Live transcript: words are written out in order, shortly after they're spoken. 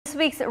This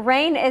week's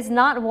rain is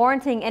not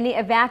warranting any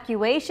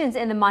evacuations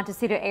in the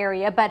Montecito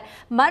area, but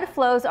mud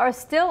flows are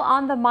still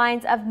on the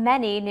minds of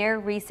many near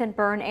recent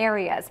burn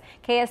areas.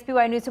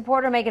 KSBY News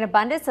reporter Megan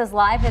Abundis is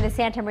live in the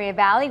Santa Maria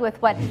Valley with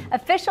what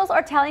officials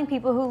are telling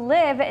people who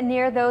live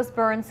near those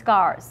burn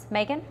scars.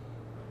 Megan?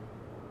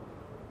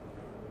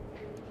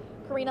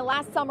 Karina,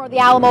 last summer the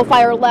Alamo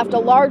fire left a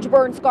large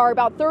burn scar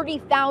about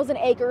 30,000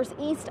 acres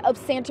east of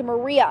Santa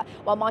Maria.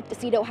 While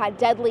Montecito had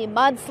deadly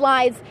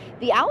mudslides,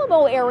 the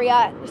Alamo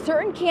area,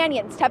 certain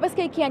canyons,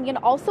 Tepesquay Canyon,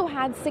 also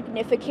had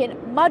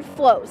significant mud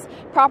flows.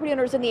 Property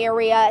owners in the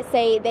area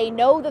say they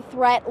know the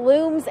threat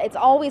looms. It's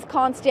always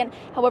constant.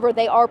 However,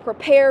 they are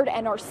prepared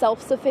and are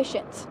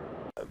self-sufficient.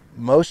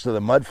 Most of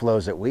the mud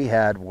flows that we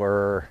had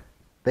were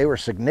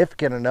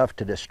significant enough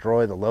to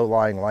destroy the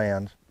low-lying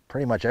lands.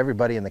 Pretty much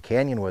everybody in the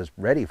canyon was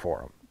ready for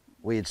them.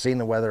 We had seen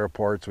the weather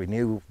reports. We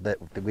knew that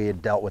we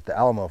had dealt with the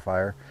Alamo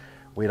fire.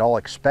 We'd all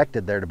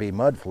expected there to be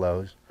mud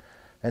flows.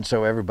 And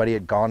so everybody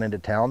had gone into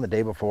town the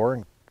day before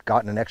and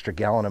gotten an extra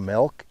gallon of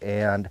milk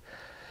and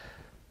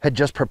had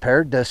just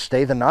prepared to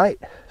stay the night,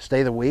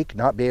 stay the week,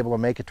 not be able to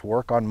make it to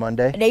work on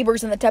Monday.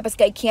 Neighbors in the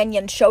Tepesquay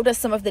Canyon showed us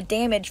some of the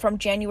damage from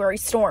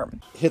January's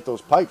storm. Hit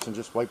those pipes and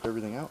just wiped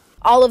everything out.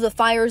 All of the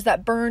fires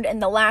that burned in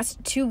the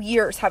last 2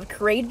 years have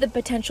created the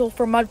potential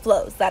for mud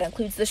flows. That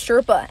includes the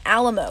Sherpa,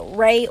 Alamo,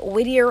 Ray,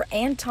 Whittier,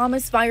 and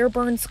Thomas fire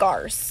burn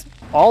scars.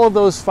 All of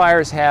those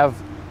fires have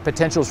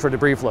potentials for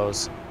debris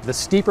flows. The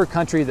steeper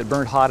country that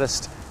burned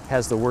hottest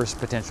has the worst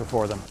potential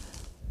for them.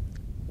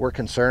 We're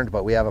concerned,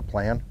 but we have a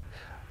plan.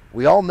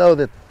 We all know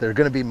that there are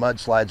going to be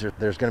mudslides, or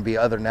there's going to be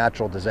other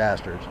natural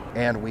disasters,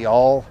 and we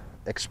all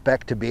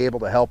expect to be able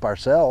to help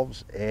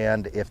ourselves,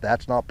 and if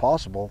that's not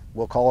possible,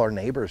 we'll call our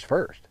neighbors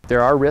first.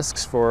 There are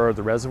risks for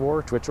the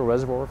reservoir, Twitchell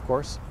Reservoir, of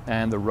course,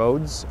 and the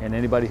roads, and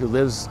anybody who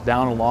lives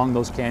down along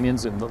those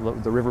canyons and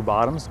the river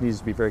bottoms needs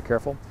to be very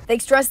careful. They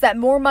stress that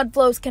more mud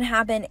flows can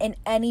happen in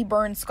any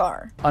burn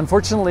scar.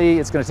 Unfortunately,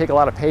 it's going to take a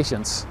lot of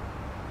patience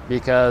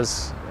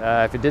because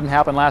if it didn't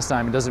happen last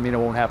time, it doesn't mean it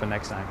won't happen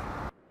next time.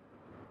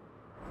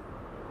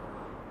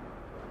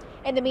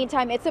 In the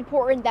meantime, it's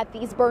important that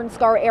these burn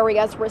scar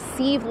areas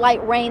receive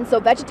light rain so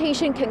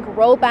vegetation can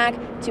grow back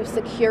to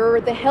secure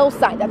the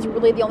hillside. That's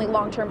really the only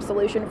long-term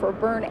solution for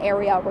burn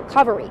area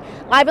recovery.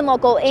 Live and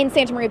local in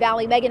Santa Maria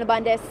Valley, Megan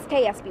Abundis,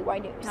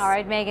 KSBY News. All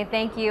right, Megan,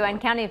 thank you. And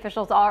county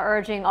officials are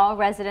urging all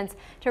residents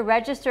to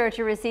register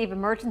to receive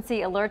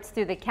emergency alerts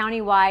through the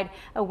countywide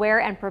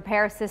Aware and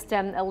Prepare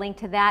system. A link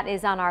to that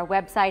is on our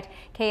website,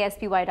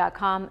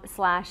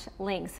 ksby.com/links.